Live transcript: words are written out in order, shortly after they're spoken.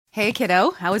Hey,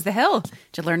 kiddo, how was the hill? Did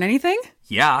you learn anything?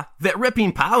 Yeah, that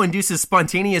ripping pow induces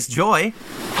spontaneous joy.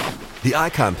 The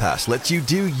Icon Pass lets you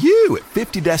do you at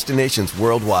 50 destinations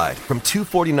worldwide from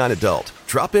 $249 adult.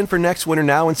 Drop in for next winter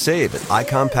now and save at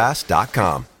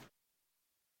iconpass.com.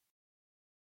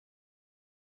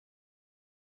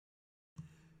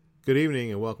 Good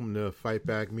evening and welcome to Fight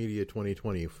Back Media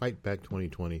 2020, Fight Back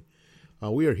 2020.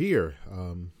 We are here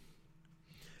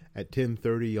at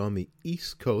 10:30 on the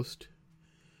East Coast.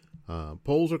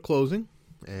 Polls are closing,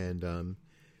 and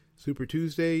Super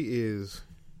Tuesday is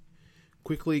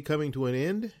quickly coming to an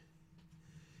end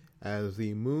as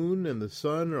the moon and the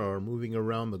sun are moving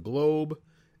around the globe,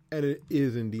 and it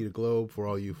is indeed a globe for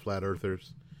all you flat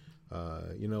earthers.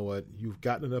 You know what? You've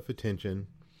gotten enough attention.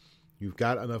 You've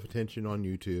got enough attention on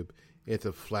YouTube. It's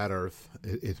a flat earth.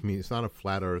 It's not a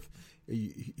flat earth.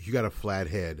 You got a flat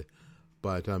head.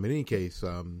 But in any case,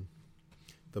 the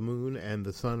moon and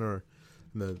the sun are...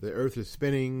 The Earth is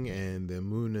spinning, and the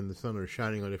moon and the sun are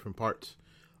shining on different parts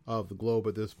of the globe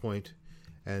at this point.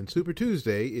 And Super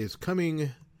Tuesday is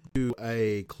coming to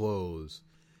a close.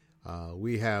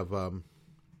 We have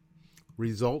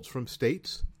results from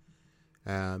states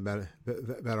that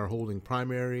are holding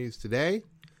primaries today,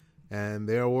 and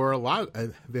there were a lot.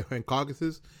 In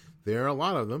caucuses, there are a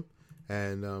lot of them,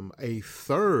 and a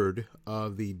third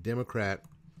of the Democrat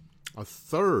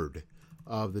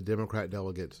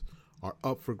delegates are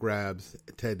up for grabs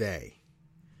today.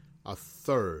 A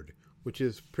third, which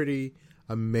is pretty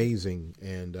amazing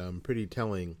and pretty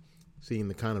telling, seeing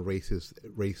the kind of race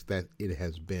that it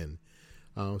has been.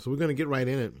 So we're going to get right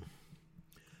in it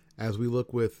as we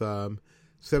look with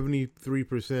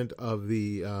 73% of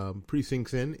the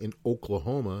precincts in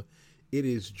Oklahoma. It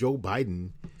is Joe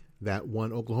Biden that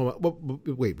won Oklahoma. Well,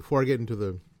 wait, before I get into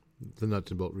the nuts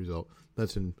and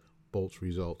bolts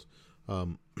result.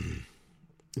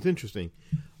 It's interesting.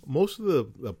 Most of the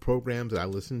programs that I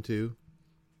listened to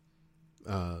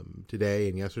today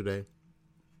and yesterday,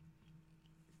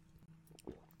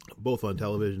 both on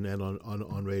television and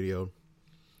on radio,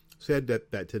 said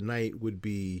that tonight would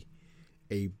be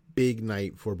a big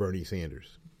night for Bernie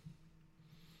Sanders.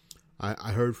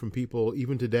 I heard from people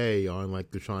even today on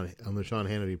the Sean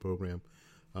Hannity program,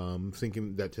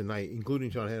 thinking that tonight,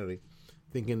 including Sean Hannity,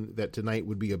 thinking that tonight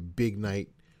would be a big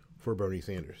night for Bernie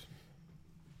Sanders.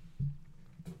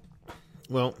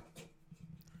 Well,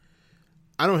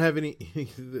 I don't have any.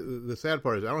 The sad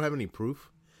part is I don't have any proof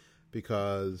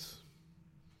because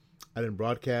I didn't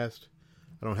broadcast.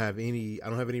 I don't have any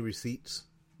receipts,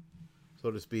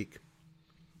 so to speak.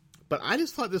 But I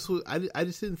just thought this was. I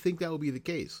just didn't think that would be the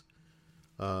case.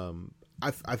 I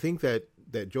think that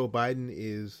Joe Biden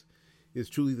is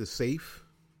truly the safe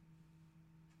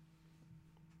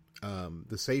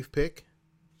pick.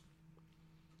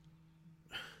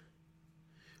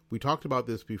 We talked about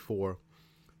this before.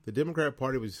 The Democrat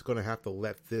Party was just going to have to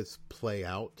let this play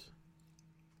out.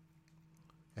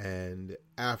 And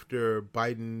after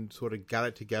Biden sort of got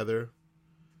it together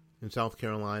in South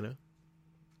Carolina,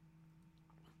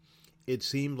 it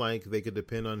seemed like they could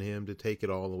depend on him to take it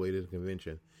all the way to the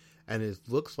convention. And it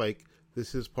looks like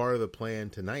this is part of the plan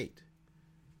tonight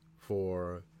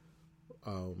for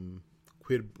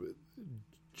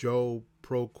Joe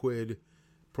pro quo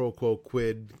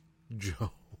quid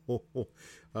Joe.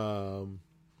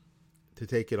 To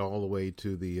take it all the way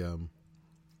to the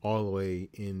all the way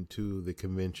into the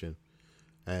convention.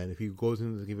 And if he goes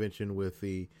into the convention with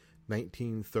the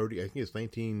 1930, I think it's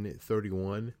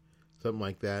 1931, something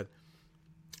like that,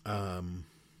 then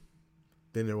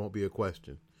there won't be a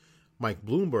question. Mike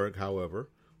Bloomberg, however,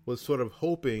 was sort of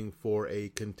hoping for a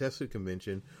contested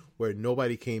convention where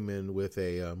nobody came in with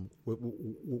a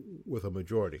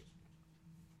majority.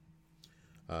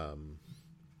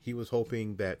 He was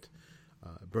hoping that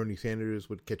Bernie Sanders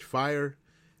would catch fire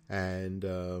and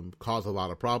cause a lot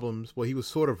of problems. Well, he was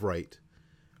sort of right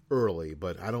early,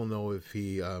 but I don't know if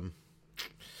he's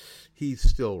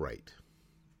still right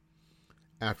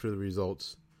after the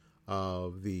results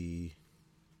of the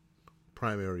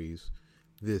primaries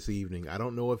this evening. I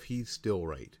don't know if he's still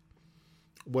right.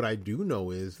 What I do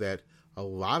know is that a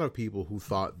lot of people who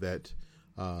thought that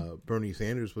Bernie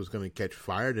Sanders was going to catch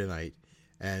fire tonight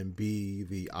and be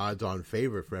the odds-on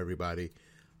favorite for everybody.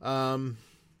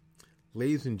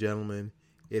 Ladies and gentlemen,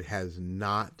 it has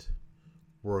not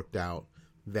worked out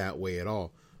that way at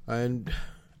all. And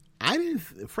I didn't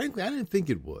think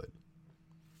it would.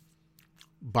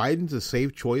 Biden's a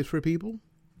safe choice for people.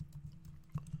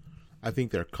 I think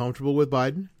they're comfortable with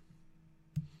Biden.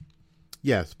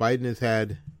 Yes,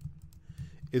 Biden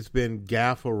it's been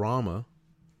gaffarama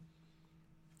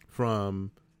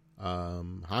from,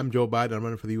 I'm Joe Biden, I'm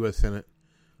running for the U.S. Senate.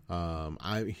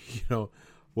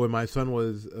 When my son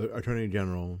was Attorney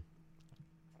General,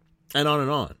 and on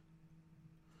and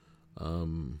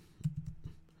on.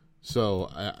 So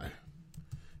I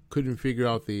couldn't figure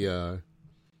out the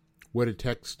where to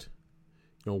text,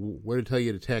 where to tell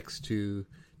you to text to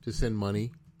send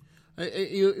money.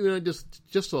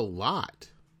 Just a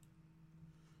lot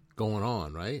going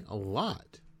on, right? A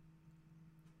lot.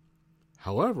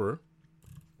 However,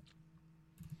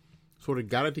 sort of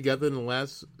got it together in the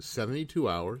last 72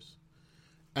 hours,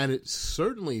 and it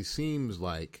certainly seems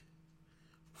like,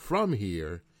 from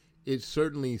here, it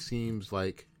certainly seems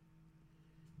like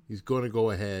he's going to go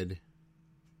ahead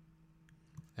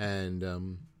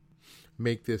and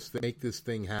make this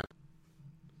thing happen.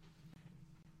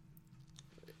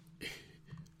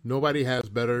 Nobody has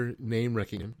better name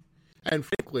recognition, and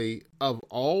frankly, of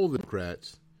all the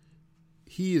Democrats,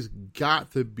 he has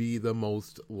got to be the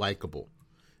most likable.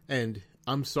 And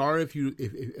I'm sorry if you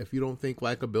don't think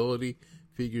likability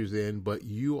figures in, but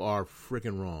you are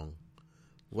freaking wrong.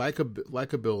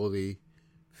 Likability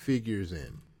figures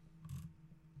in.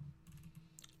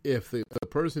 If the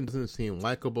person doesn't seem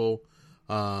likable,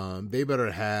 they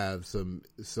better have some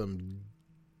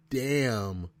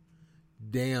damn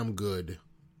good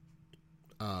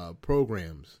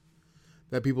programs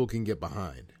that people can get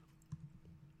behind.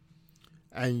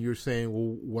 And you're saying,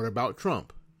 well, what about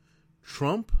Trump?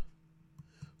 Trump,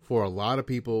 for a lot of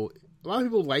people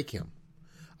like him.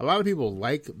 A lot of people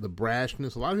like the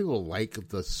brashness. A lot of people like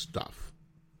the stuff.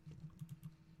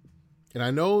 And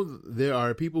I know there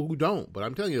are people who don't, but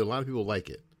I'm telling you, a lot of people like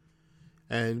it.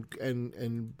 And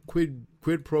quid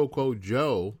pro quo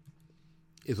Joe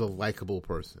is a likable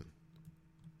person.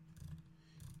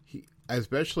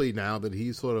 Especially now that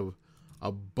he's sort of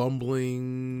a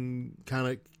bumbling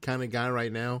kind of guy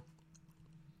right now.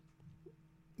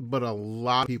 But a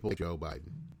lot of people like Joe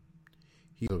Biden.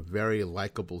 He's a very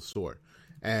likable sort.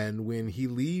 And when he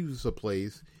leaves a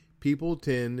place, people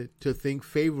tend to think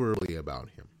favorably about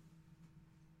him.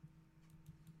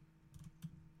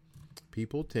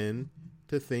 People tend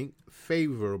to think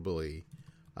favorably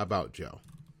about Joe.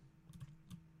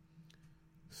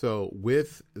 So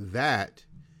with that,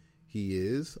 he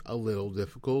is a little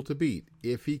difficult to beat,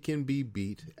 if he can be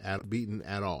beaten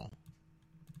at all.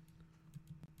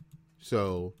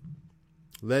 So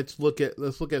let's look at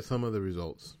some of the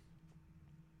results.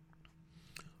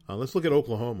 Let's look at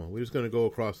Oklahoma. We're just going to go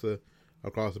across the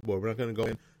board. We're not going to go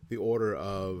in the order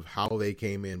of how they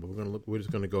came in, but we're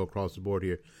just going to go across the board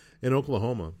here. In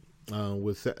Oklahoma,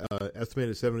 with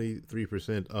estimated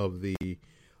 73% of the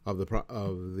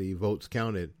votes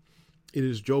counted, it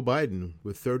is Joe Biden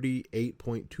with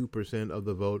 38.2% of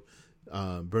the vote.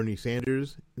 Bernie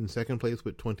Sanders in second place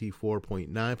with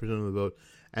 24.9% of the vote,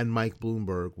 and Mike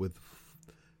Bloomberg with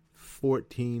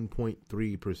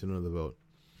 14.3% of the vote.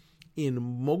 In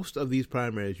most of these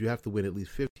primaries, you have to win at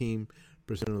least 15%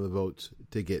 of the votes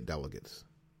to get delegates.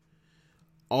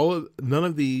 None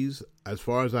of these, as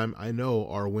far as I know,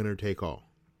 are winner take all.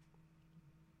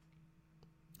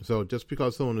 So just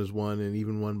because someone has won, and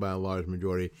even won by a large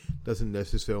majority, doesn't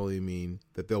necessarily mean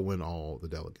that they'll win all the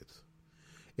delegates.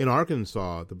 In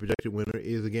Arkansas, the projected winner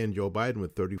is again Joe Biden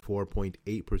with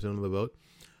 34.8% of the vote,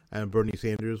 and Bernie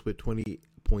Sanders with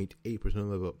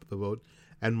 20.8% of the vote,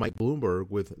 and Mike Bloomberg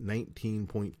with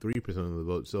 19.3% of the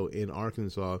vote. So in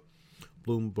Arkansas,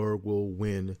 Bloomberg will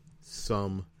win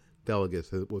some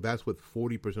delegates. Well, that's with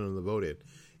 40% of the vote in.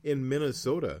 In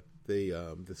Minnesota,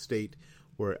 the state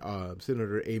where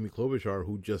Senator Amy Klobuchar,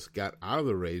 who just got out of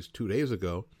the race 2 days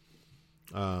ago,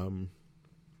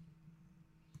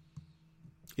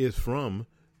 is from,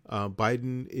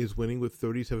 Biden is winning with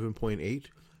 37.8%,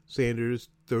 Sanders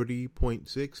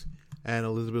 30.6%, and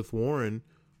Elizabeth Warren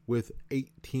with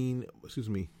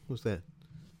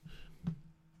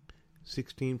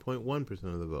 16.1%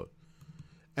 of the vote.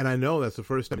 And I know that's the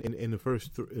first time in the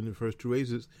first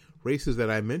two races that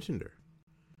I mentioned her.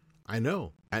 I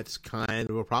know that's kind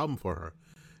of a problem for her.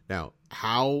 Now,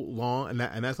 how long?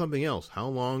 And that's something else. How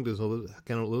long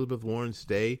can Elizabeth Warren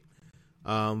stay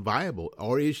viable,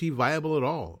 or is she viable at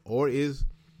all, or is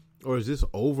this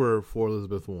over for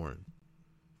Elizabeth Warren?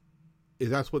 Is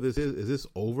that what this is? Is this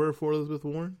over for Elizabeth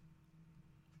Warren?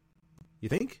 You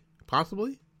think?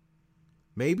 Possibly?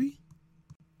 Maybe?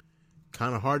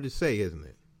 Kind of hard to say, isn't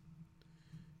it?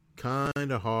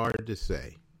 Kind of hard to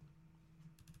say.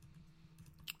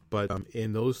 But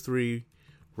in those three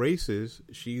races,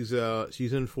 she's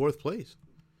in fourth place.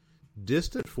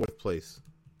 Distant fourth place.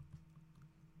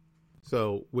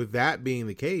 So with that being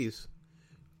the case,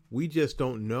 we just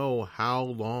don't know how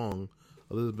long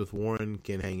Elizabeth Warren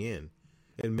can hang in.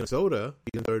 In Minnesota,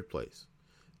 she's in third place.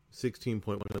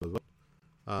 16.1% of the vote.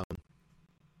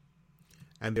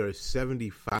 And there are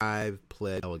 75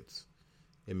 pledged delegates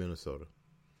in Minnesota.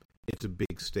 It's a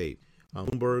big state.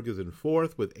 Bloomberg is in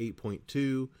fourth with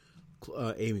 8.2.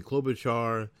 Amy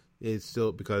Klobuchar is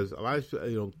still, because a lot of,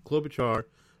 Klobuchar,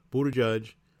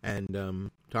 Buttigieg, and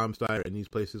Tom Steyer and these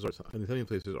places are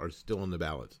still on the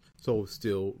ballots, so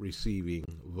still receiving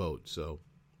votes. So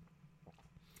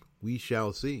we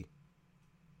shall see.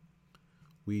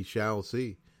 We shall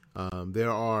see.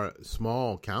 There are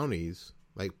small counties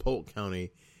like Polk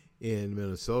County in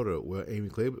Minnesota where Amy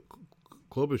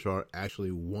Klobuchar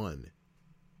actually won.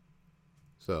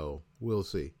 So we'll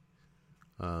see.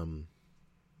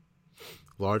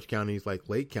 Large counties like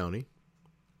Lake County,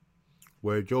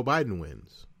 where Joe Biden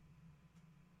wins.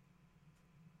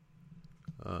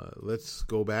 Let's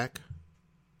go back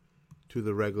to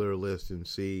the regular list and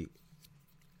see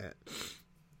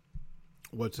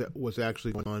what's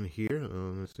actually going on here.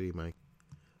 Let's see.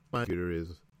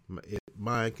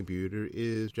 My computer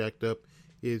is jacked up.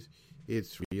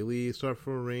 It's really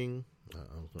suffering.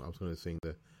 I was going to sing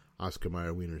the Oscar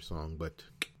Mayer Wiener song, but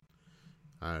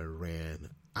I ran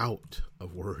out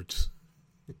of words,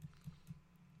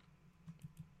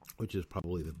 which is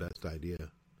probably the best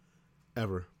idea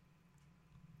ever.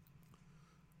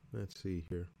 Let's see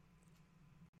here.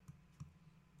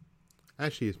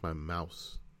 Actually, it's my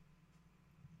mouse.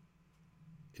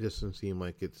 It doesn't seem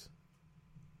like it's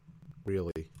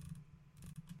really.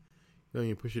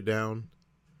 You push it down,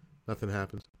 nothing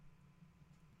happens.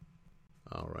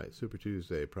 All right, Super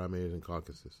Tuesday, primaries and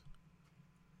caucuses.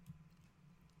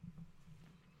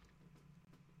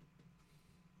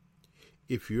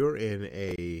 If you're in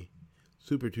a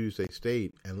Super Tuesday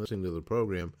state and listening to the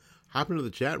program, hop into the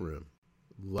chat room.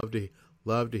 Love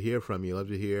to hear from you. Love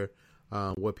to hear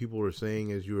what people were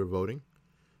saying as you were voting.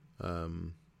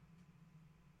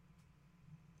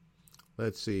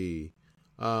 Let's see.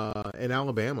 In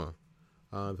Alabama,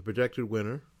 the projected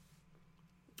winner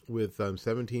with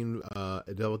 17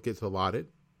 delegates allotted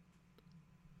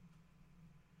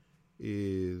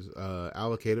is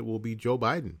allocated will be Joe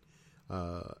Biden.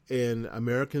 In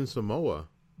American Samoa,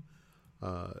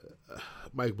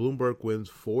 Mike Bloomberg wins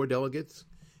 4 delegates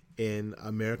in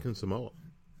American Samoa.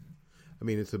 I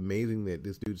mean, it's amazing that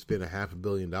this dude spent $500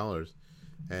 million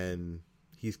and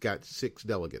he's got 6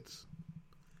 delegates.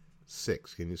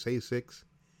 6. Can you say 6?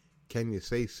 Can you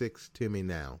say 6 to me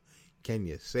now? Can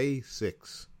you say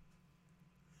 6?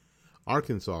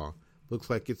 Arkansas looks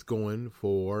like it's going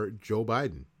for Joe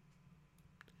Biden.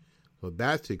 So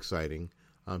that's exciting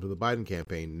to the Biden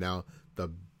campaign. Now, the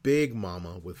big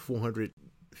mama with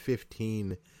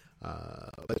 415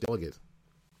 delegates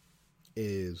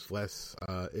is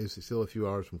still a few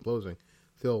hours from closing.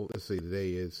 Still, let's see,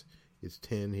 today it's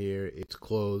 10 here. It's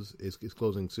closed. It's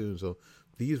closing soon. So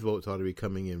these votes ought to be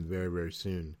coming in very, very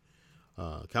soon.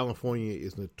 California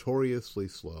is notoriously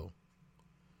slow,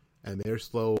 and they're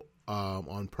slow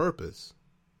on purpose.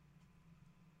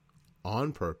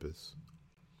 On purpose.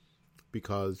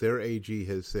 Because their AG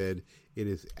has said it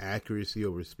is accuracy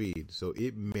over speed. So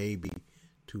it may be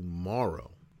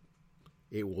tomorrow.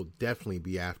 It will definitely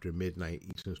be after midnight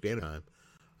Eastern Standard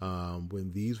Time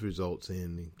when these results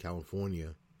in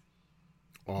California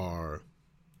are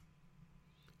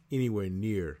anywhere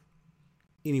near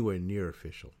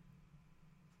official.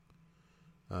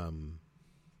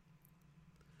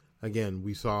 Again,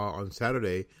 we saw on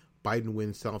Saturday Biden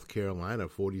wins South Carolina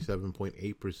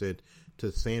 47.8% to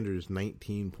Sanders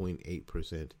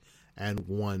 19.8%, and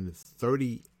won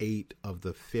 38 of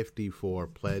the 54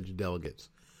 pledged delegates,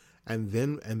 and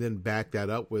then back that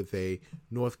up with a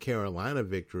North Carolina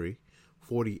victory,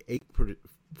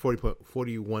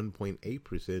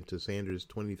 41.8% to Sanders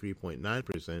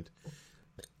 23.9%,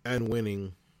 and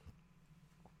winning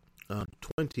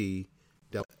 20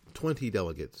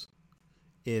 delegates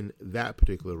in that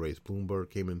particular race.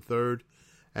 Bloomberg came in third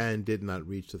and did not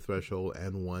reach the threshold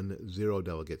and won 0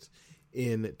 delegates.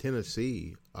 In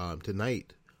Tennessee,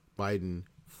 tonight, Biden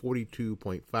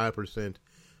 42.5%,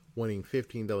 winning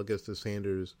 15 delegates to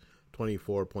Sanders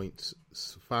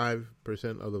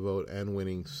 24.5% of the vote, and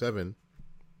winning 7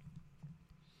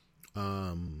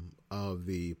 of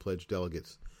the pledged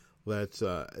delegates. Let's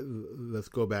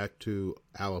go back to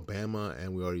Alabama,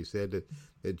 and we already said that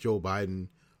Joe Biden,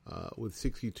 with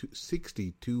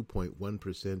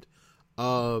 62.1%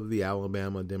 of the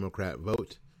Alabama Democrat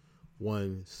vote,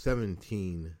 won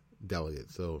 17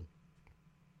 delegates. So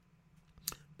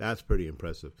that's pretty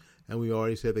impressive. And we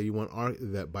already said that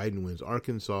that Biden wins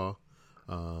Arkansas,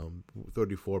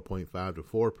 34.5 to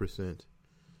 4%.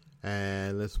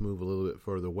 And let's move a little bit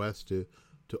further west to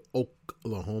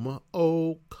Oklahoma.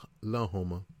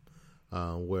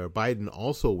 where Biden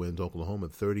also wins Oklahoma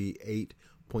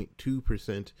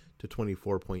 38.2% to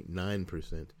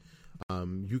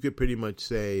 24.9%. You could pretty much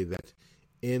say that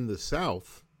in the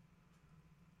South,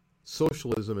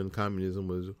 socialism and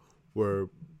communism were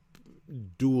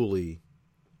duly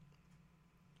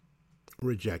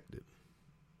rejected.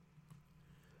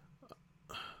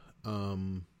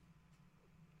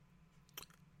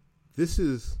 This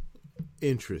is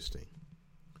interesting.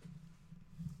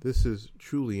 This is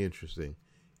truly interesting.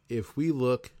 If we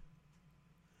look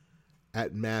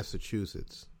at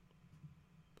Massachusetts,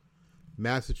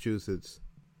 there's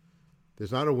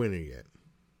not a winner yet.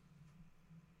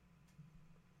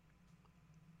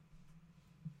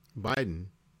 Biden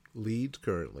leads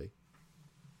currently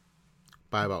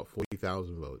by about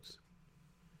 40,000 votes.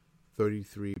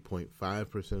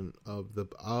 33.5% of the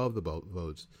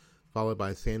votes, followed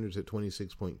by Sanders at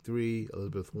 26.3%,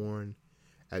 Elizabeth Warren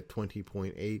at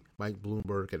 20.8%, Mike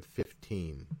Bloomberg at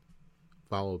 15%,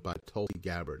 followed by Tulsi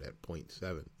Gabbard at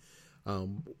 0.7%.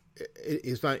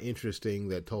 It's not interesting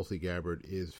that Tulsi Gabbard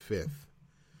is fifth.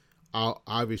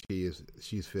 Obviously,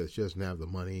 she's fifth. She doesn't have the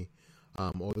money,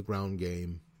 or the ground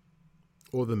game,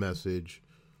 or the message,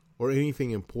 or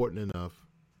anything important enough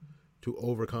to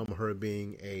overcome her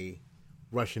being a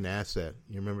Russian asset.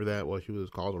 You remember that? What she was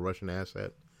called, a Russian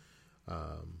asset,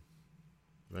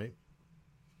 right?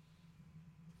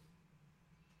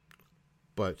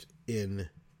 But in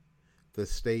the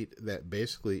state that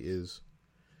basically is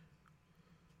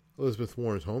Elizabeth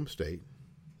Warren's home state,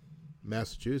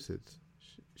 Massachusetts,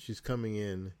 she's coming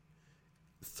in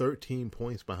 13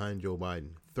 points behind Joe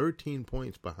Biden. 13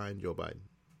 points behind Joe Biden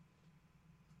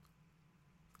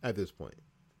at this point.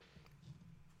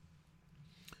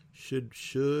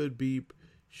 Should be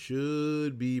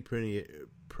pretty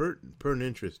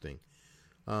interesting.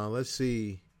 Let's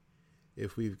see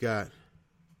if we've got.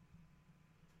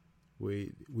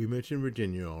 We mentioned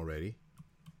Virginia already.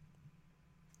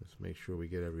 Let's make sure we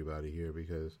get everybody here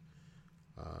because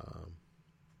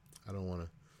I don't want to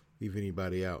leave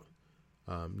anybody out.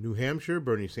 New Hampshire,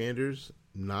 Bernie Sanders,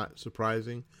 not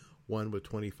surprising, won with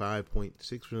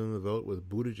 25.6% of the vote with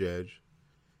Buttigieg,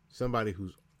 somebody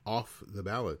who's off the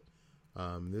ballot.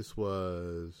 This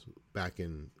was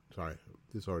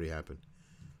this already happened.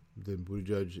 Then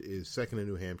Buttigieg is second in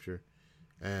New Hampshire,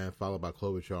 and followed by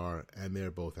Klobuchar, and they're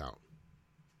both out.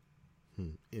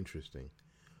 Interesting.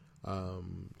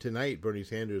 Tonight, Bernie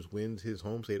Sanders wins his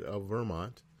home state of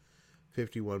Vermont,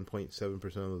 51.7%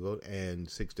 of the vote and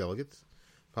 6 delegates,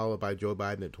 followed by Joe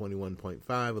Biden at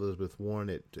 21.5%, Elizabeth Warren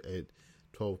at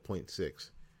 12.6%.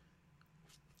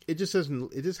 It just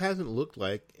hasn't looked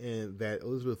like that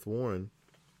Elizabeth Warren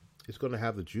is going to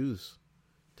have the juice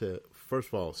to, first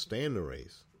of all, stay in the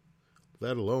race,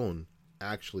 let alone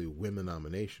actually win the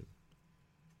nomination.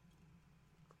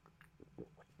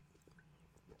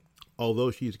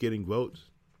 Although she's getting votes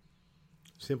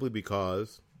simply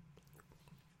because,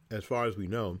 as far as we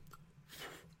know,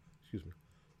 she's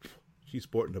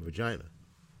sporting a vagina.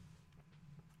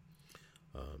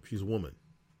 She's a woman.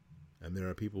 And there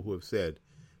are people who have said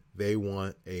they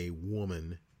want a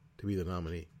woman to be the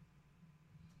nominee.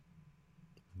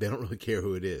 They don't really care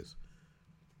who it is.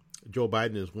 Joe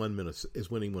Biden is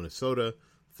winning Minnesota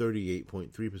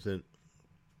 38.3%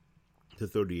 to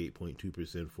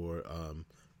 38.2% for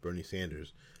Bernie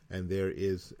Sanders, and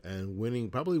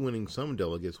probably winning some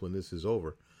delegates when this is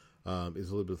over,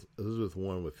 is Elizabeth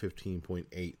Warren with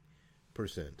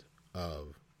 15.8%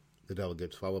 of the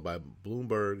delegates, followed by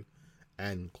Bloomberg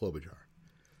and Klobuchar.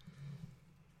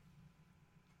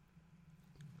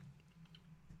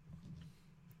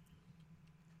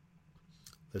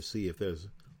 Let's see if there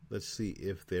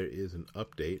is an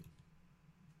update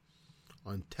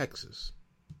on Texas.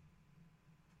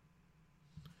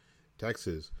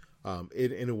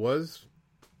 It was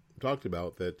talked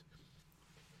about that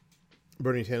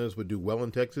Bernie Sanders would do well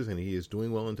in Texas, and he is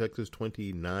doing well in Texas.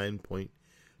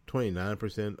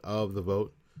 29% of the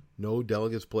vote. No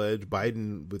delegates pledged.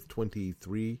 Biden with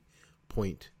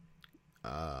 23.9%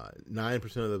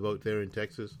 of the vote there in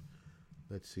Texas.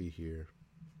 Let's see here.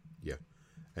 Yeah.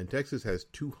 And Texas has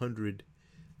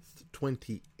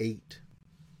 228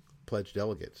 pledged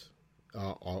delegates,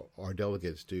 or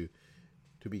delegates to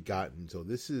be gotten. So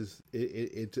this is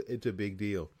it's a big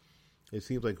deal. It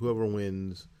seems like whoever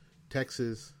wins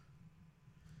Texas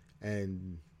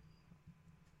and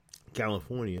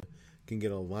California can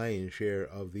get a lion's share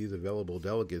of these available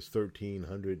delegates.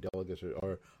 1,300 delegates,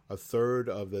 or a third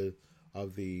of the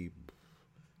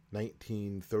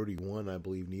 1931, I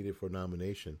believe, needed for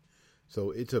nomination.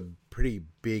 So it's a pretty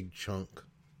big chunk.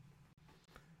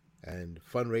 And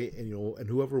and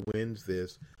whoever wins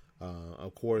this,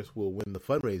 Of course, will win the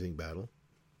fundraising battle.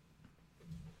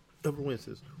 Whoever wins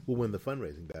this will win the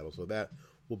fundraising battle. So that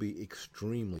will be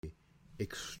extremely,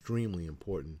 extremely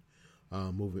important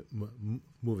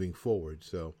moving forward.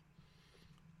 So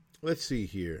let's see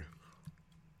here.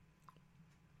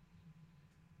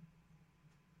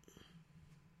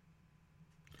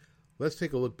 Let's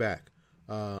take a look back.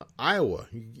 Iowa.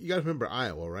 You got to remember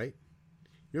Iowa, right?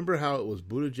 Remember how it was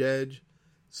Buttigieg,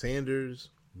 Sanders,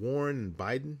 Warren, and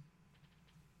Biden?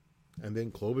 And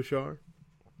then Klobuchar?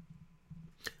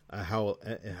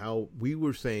 How we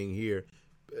were saying here,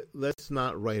 let's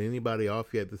not write anybody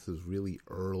off yet. This is really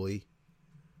early.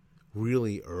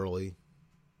 Really early.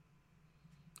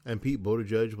 And Pete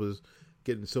Buttigieg was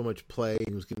getting so much play.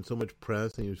 He was getting so much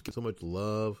press. And he was getting so much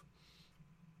love.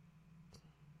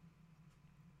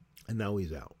 And now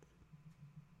he's out.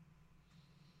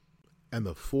 And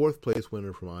the fourth place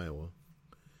winner from Iowa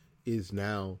is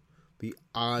now the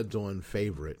odds-on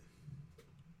favorite.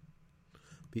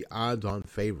 The odds-on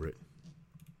favorite.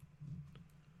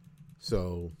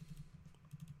 So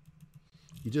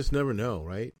you just never know,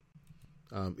 right?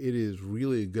 It is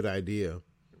really a good idea.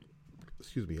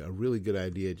 A really good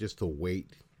idea just to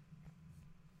wait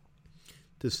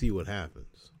to see what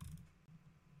happens.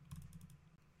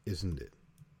 Isn't it?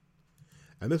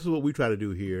 And this is what we try to do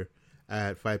here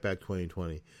at Fight Back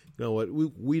 2020. You know what?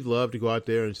 We'd love to go out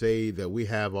there and say that we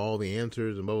have all the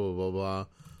answers and blah, blah, blah, blah.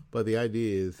 But the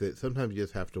idea is that sometimes you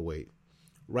just have to wait.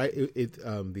 Right?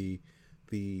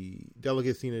 The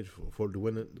delegate percentage for to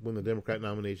win the Democrat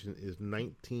nomination is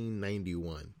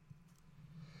 1991.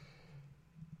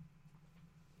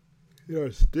 There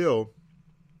are still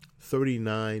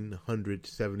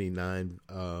 3,979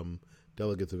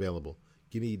 delegates available.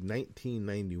 You need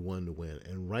 1991 to win.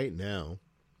 And right now,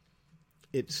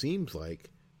 it seems like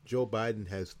Joe Biden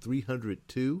has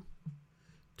 302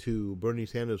 to Bernie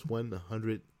Sanders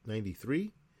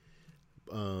 193.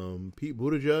 Pete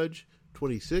Buttigieg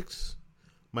 26.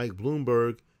 Mike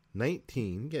Bloomberg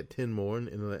 19. Get 10 more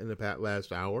in the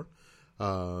last hour.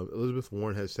 Elizabeth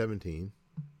Warren has 17.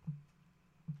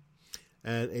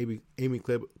 And Amy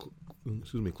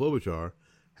Klobuchar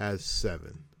has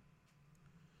 7.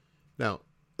 Now,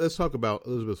 let's talk about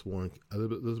Elizabeth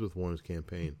Warren's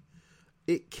campaign.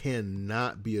 It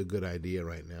cannot be a good idea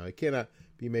right now. It cannot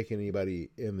be making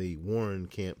anybody in the Warren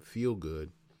camp feel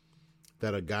good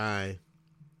that a guy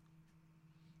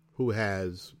who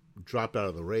has dropped out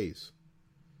of the race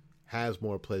has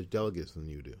more pledged delegates than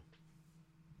you do.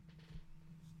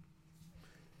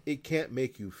 It can't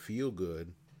make you feel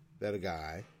good that a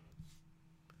guy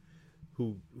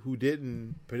who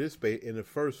didn't participate in the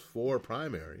first 4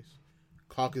 primaries,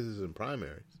 caucuses and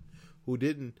primaries, who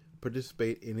didn't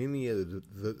participate in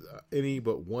any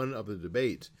but one of the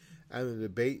debates, and the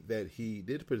debate that he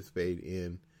did participate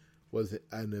in was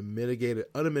an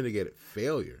unmitigated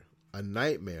failure, a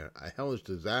nightmare, a hellish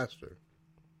disaster,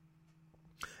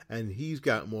 and he's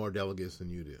got more delegates than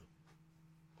you do.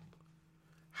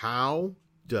 How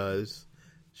does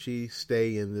she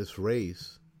stay in this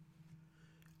race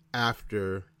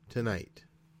after tonight?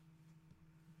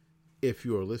 If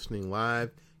you are listening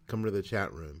live, come to the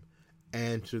chat room.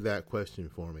 Answer that question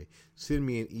for me. Send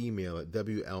me an email at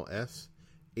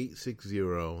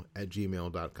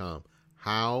WLS860@gmail.com.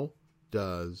 How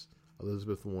does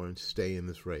Elizabeth Warren stay in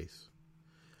this race?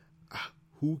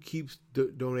 Who keeps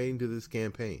donating to this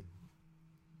campaign?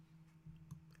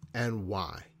 And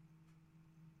why?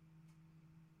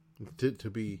 To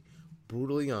be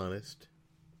brutally honest,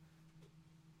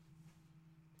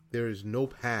 there is no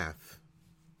path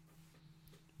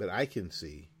that I can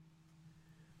see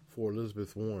for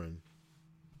Elizabeth Warren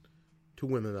to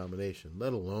win the nomination,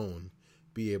 let alone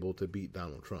be able to beat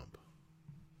Donald Trump.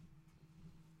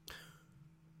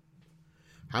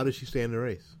 How does she stay in the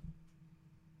race?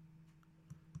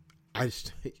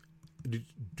 Do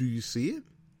you see it?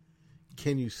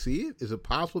 Can you see it? Is it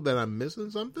possible that I'm missing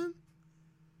something?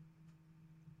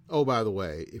 Oh, by the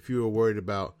way, if you were worried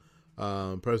about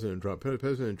President Trump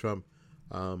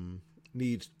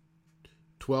needs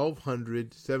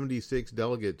 1,276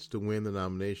 delegates to win the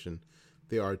nomination.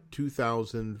 There are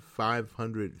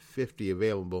 2,550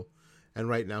 available, and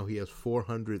right now he has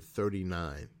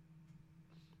 439.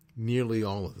 Nearly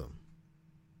all of them.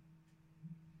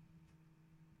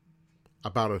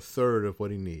 About a third of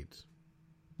what he needs.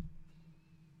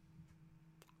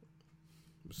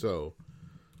 So,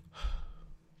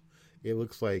 it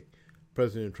looks like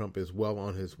President Trump is well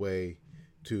on his way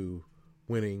to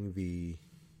winning the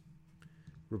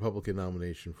Republican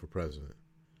nomination for president.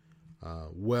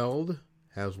 Weld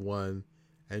has one,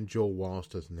 and Joe Walsh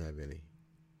doesn't have any.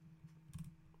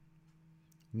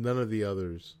 None of the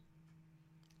others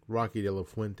Rocky De La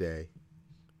Fuente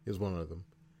is one of them,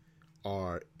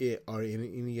 are in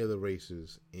any of the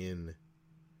races in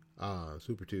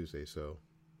Super Tuesday. So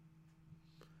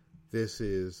this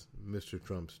is Mr.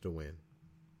 Trump's to win.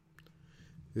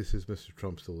 This is Mr.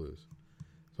 Trump's to lose.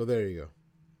 So there you go.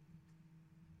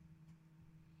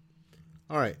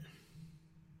 All right.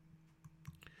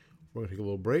 We're going to take a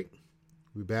little break.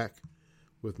 We'll be back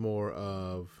with more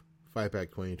of Fight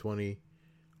Back 2020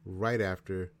 right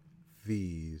after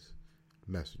these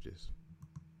messages.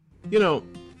 You know,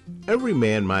 every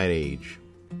man my age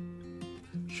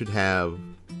should have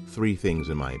three things,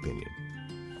 in my opinion.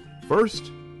 First,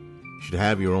 you should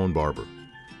have your own barber.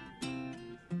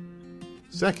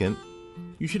 Second,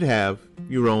 you should have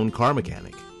your own car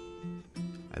mechanic.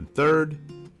 And third,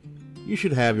 you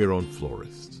should have your own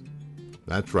florist.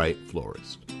 That's right,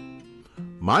 florist.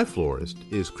 My florist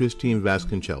is Christine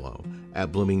Vasconcello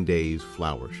at Blooming Days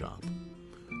Flower Shop,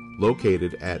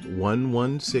 located at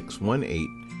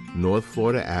 11618 North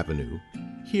Florida Avenue,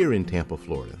 here in Tampa,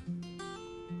 Florida.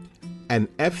 An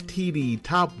FTD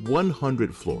Top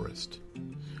 100 florist,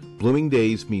 Blooming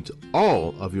Days meets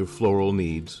all of your floral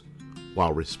needs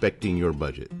while respecting your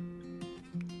budget.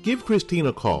 Give Christine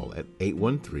a call at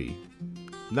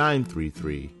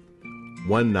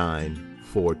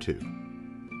 813-933-1942.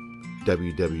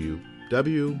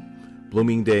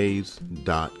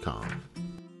 www.bloomingdays.com.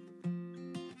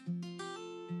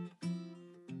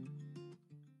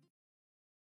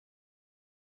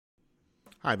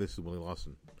 Hi, this is Willie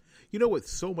Lawson. You know, with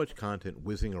so much content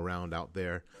whizzing around out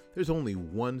there, there's only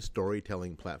one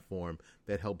storytelling platform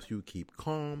that helps you keep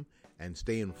calm and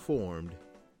stay informed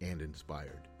and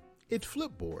inspired. It's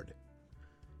Flipboard.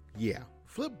 Yeah,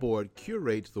 Flipboard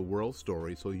curates the world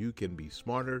story so you can be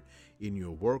smarter in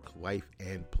your work, life,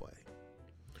 and play.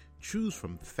 Choose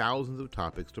from thousands of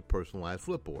topics to personalize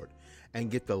Flipboard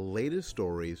and get the latest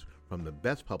stories from the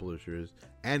best publishers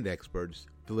and experts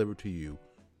delivered to you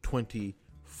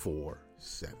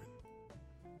 24/7.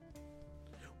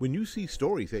 When you see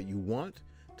stories that you want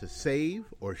to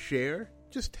save or share,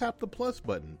 just tap the plus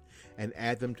button and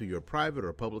add them to your private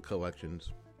or public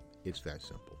collections. It's that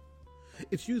simple.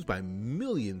 It's used by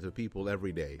millions of people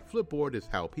every day. Flipboard is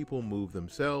how people move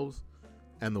themselves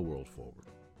and the world forward.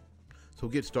 So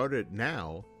get started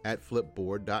now at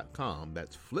flipboard.com.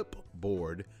 That's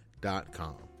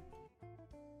flipboard.com.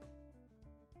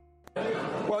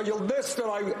 Well, you'll miss that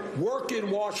I work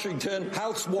in Washington,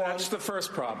 House 1. That's the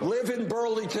first problem. Live in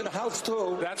Burlington, House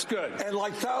 2. That's good. And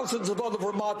like thousands of other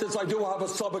Vermonters, I do have a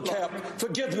summer camp.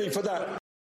 Forgive me for that.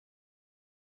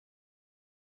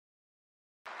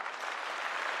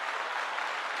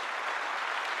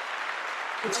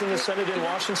 It's in the Senate in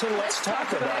Washington. Let's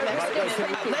talk about it.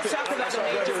 Let's talk about the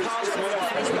major policies.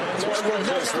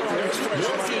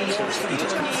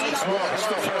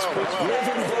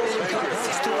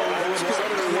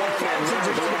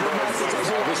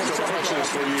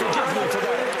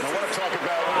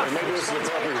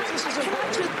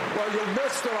 Well, you'll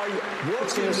miss that I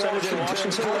work in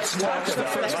Washington. Let's talk about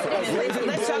it.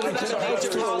 Let's talk about the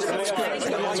major policies.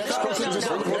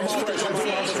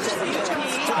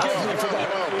 Forgive me for that.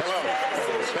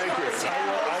 Thank you.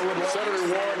 Senator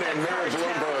Warren and Mayor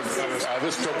Bloomberg,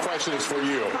 this question is for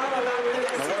you.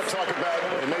 I want to talk about,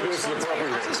 and maybe this is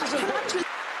appropriate.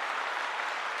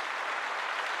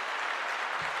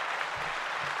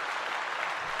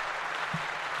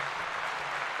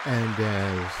 And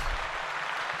as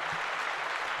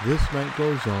this night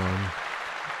goes on,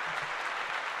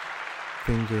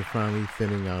 things are finally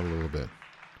thinning out a little bit.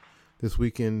 This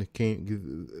weekend came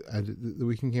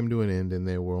to an end, and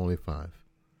there were only 5.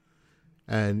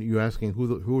 And you're asking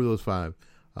who are those 5?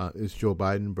 It's Joe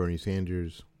Biden, Bernie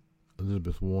Sanders,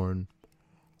 Elizabeth Warren,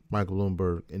 Michael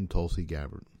Bloomberg, and Tulsi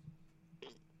Gabbard.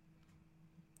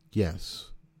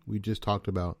 Yes, we just talked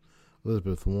about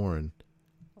Elizabeth Warren.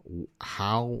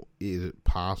 How is it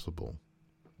possible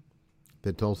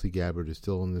that Tulsi Gabbard is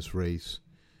still in this race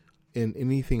in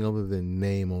anything other than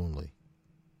name only?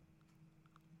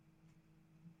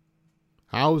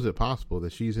 How is it possible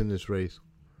that she's in this race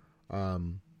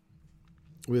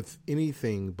with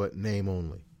anything but name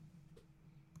only?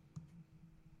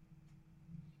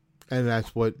 And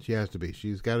that's what she has to be.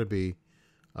 She's got to be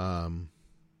in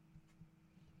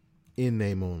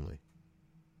name only.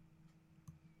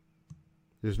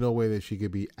 There's no way that she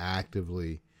could be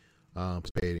actively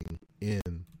participating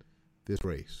in this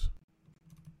race.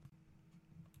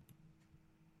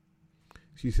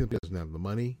 She simply doesn't have the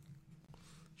money.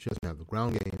 She doesn't have the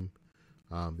ground game,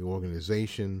 the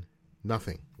organization,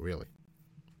 nothing, really.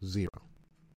 0.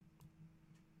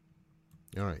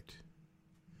 All right.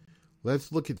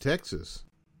 Let's look at Texas.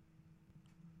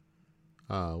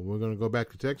 We're going to go back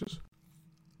to Texas.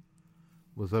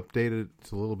 Was updated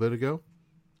a little bit ago.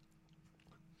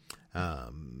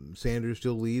 Sanders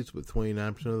still leads with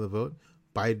 29% of the vote.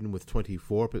 Biden with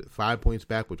 5 points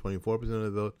back with 24% of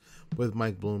the vote, with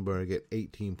Mike Bloomberg at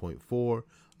 18.4%,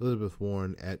 Elizabeth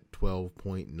Warren at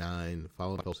 12.9%,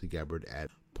 followed by Tulsi Gabbard at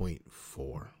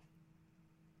 0.4%,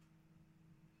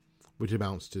 which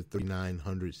amounts to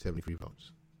 3,973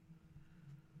 votes.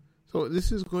 So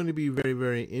this is going to be a very,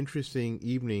 very interesting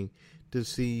evening to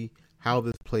see how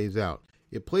this plays out.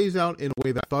 It plays out in a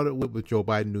way that I thought it would, with Joe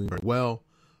Biden doing very well,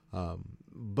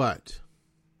 but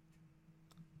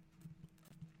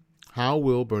how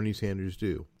will Bernie Sanders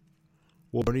do?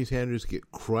 Will Bernie Sanders get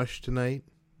crushed tonight?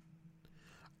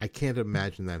 I can't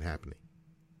imagine that happening.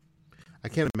 I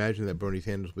can't imagine that Bernie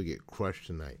Sanders would get crushed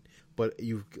tonight. But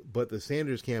the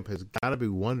Sanders camp has got to be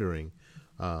wondering.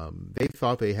 They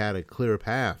thought they had a clear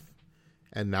path,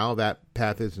 and now that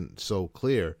path isn't so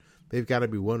clear. They've got to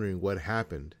be wondering what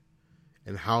happened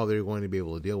and how they're going to be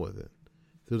able to deal with it.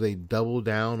 Do they double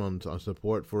down on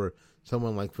support for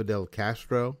someone like Fidel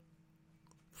Castro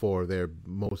for their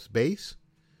most base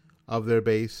of their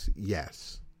base?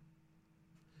 Yes.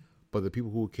 But the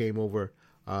people who came over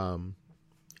in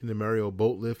the Mario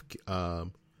boat lift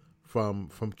from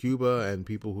Cuba and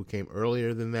people who came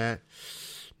earlier than that,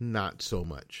 not so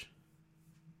much.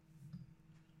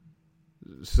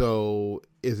 So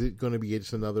is it going to be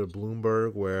just another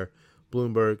Bloomberg where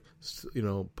Bloomberg,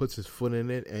 puts his foot in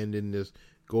it and then just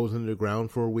goes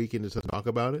underground for a week and just doesn't talk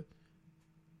about it?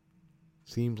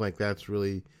 Seems like that's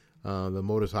really the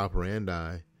modus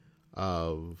operandi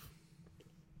of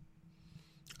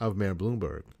Mayor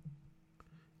Bloomberg.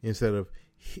 Instead of,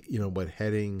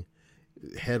 heading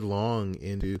headlong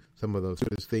into some of those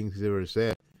things he's ever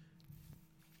said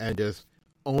and just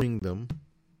owning them,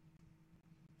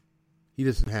 he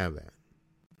doesn't have that.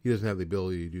 He doesn't have the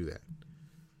ability to do that.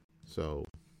 So,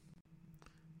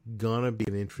 gonna be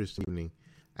an interesting evening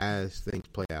as things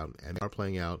play out, and they are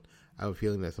playing out. I have a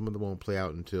feeling that some of them won't play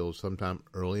out until sometime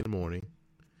early in the morning,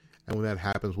 and when that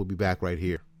happens, we'll be back right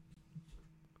here.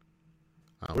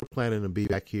 We're planning to be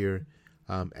back here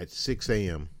at 6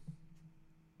 a.m.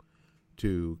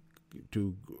 to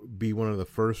be one of the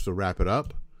first to wrap it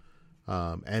up,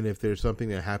 and if there's something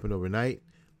that happened overnight,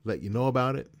 let you know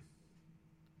about it.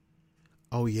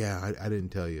 Oh yeah, I didn't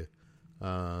tell you.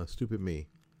 Stupid me.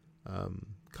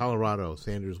 Colorado,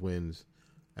 Sanders wins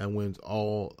and wins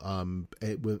all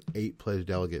with 8 pledged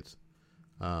delegates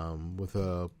with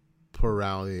a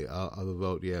plurality of the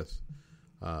vote. Yes.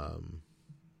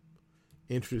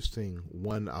 Interesting.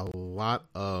 Won a lot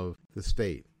of the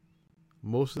state.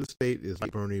 Most of the state is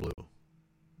like Bernie blue.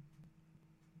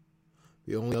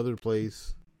 The only other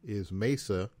place is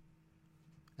Mesa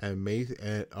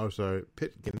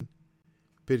Pitkin.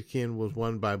 Pitkin was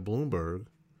won by Bloomberg,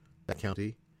 that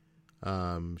county.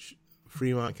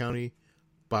 Fremont County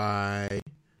by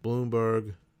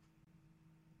Bloomberg.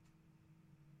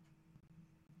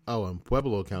 Oh, and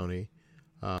Pueblo County,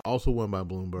 also won by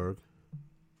Bloomberg.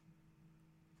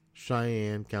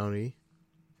 Cheyenne County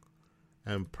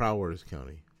and Prowers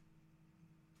County,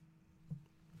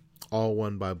 all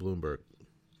won by Bloomberg.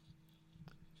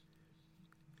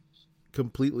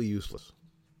 Completely useless.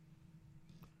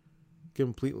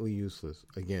 Completely useless.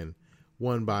 Again,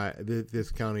 won by this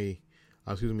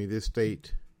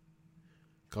state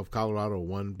of Colorado,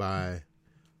 won by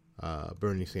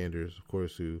Bernie Sanders, of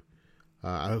course,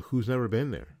 who's never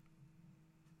been there,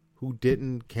 who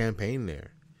didn't campaign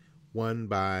there, won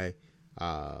by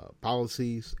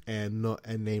policies and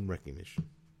name recognition,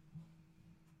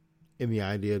 in the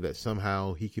idea that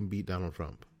somehow he can beat Donald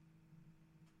Trump.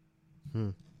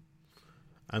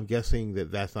 I'm guessing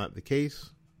that that's not the case,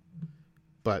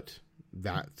 but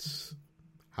that's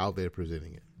how they're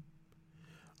presenting it.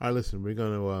 All right, listen, we're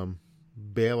going to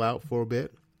bail out for a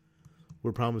bit.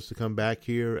 We're promised to come back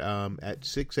here at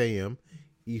 6 a.m.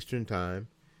 Eastern Time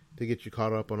to get you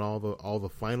caught up on all the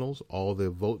finals. All the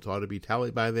votes ought to be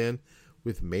tallied by then,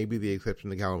 with maybe the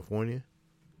exception of California.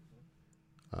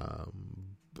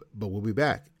 But we'll be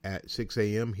back at 6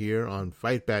 a.m. here on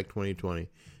Fight Back 2020.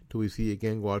 Till we see you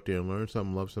again, go out there and learn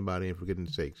something, love somebody, and for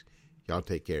goodness sakes, y'all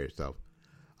take care of yourself.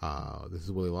 This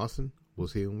is Willie Lawson. We'll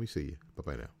see you when we see you.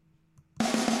 Bye-bye now.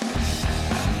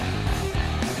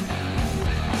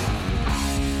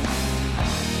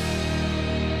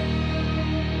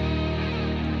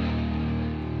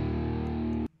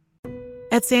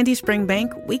 At Sandy Spring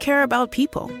Bank, we care about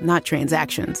people, not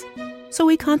transactions. So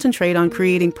we concentrate on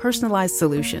creating personalized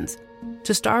solutions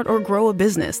to start or grow a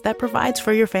business that provides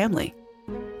for your family,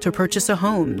 to purchase a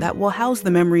home that will house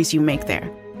the memories you make there,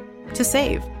 to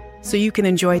save so you can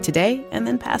enjoy today and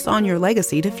then pass on your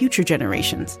legacy to future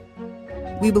generations.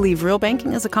 We believe real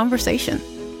banking is a conversation.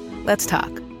 Let's talk.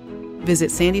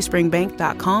 Visit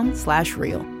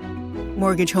sandyspringbank.com/real.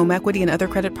 Mortgage, home equity, and other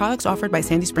credit products offered by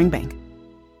Sandy Spring Bank.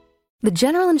 The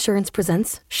General Insurance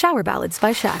presents Shower Ballads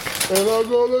by Shaq. And I'm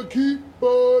gonna keep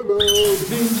on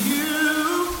loving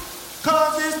you,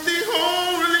 'cause it's the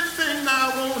only thing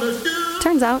I wanna do.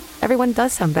 Turns out, everyone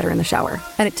does sound better in the shower.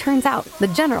 And it turns out, The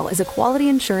General is a quality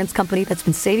insurance company that's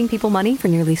been saving people money for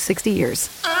nearly 60 years.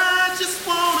 I just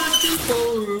wanna keep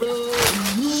on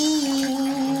loving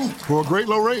you. For a great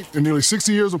low rate and nearly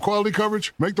 60 years of quality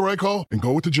coverage, make the right call and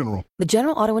go with The General. The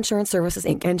General Auto Insurance Services,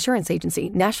 Inc., an insurance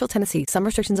agency, Nashville, Tennessee. Some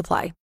restrictions apply.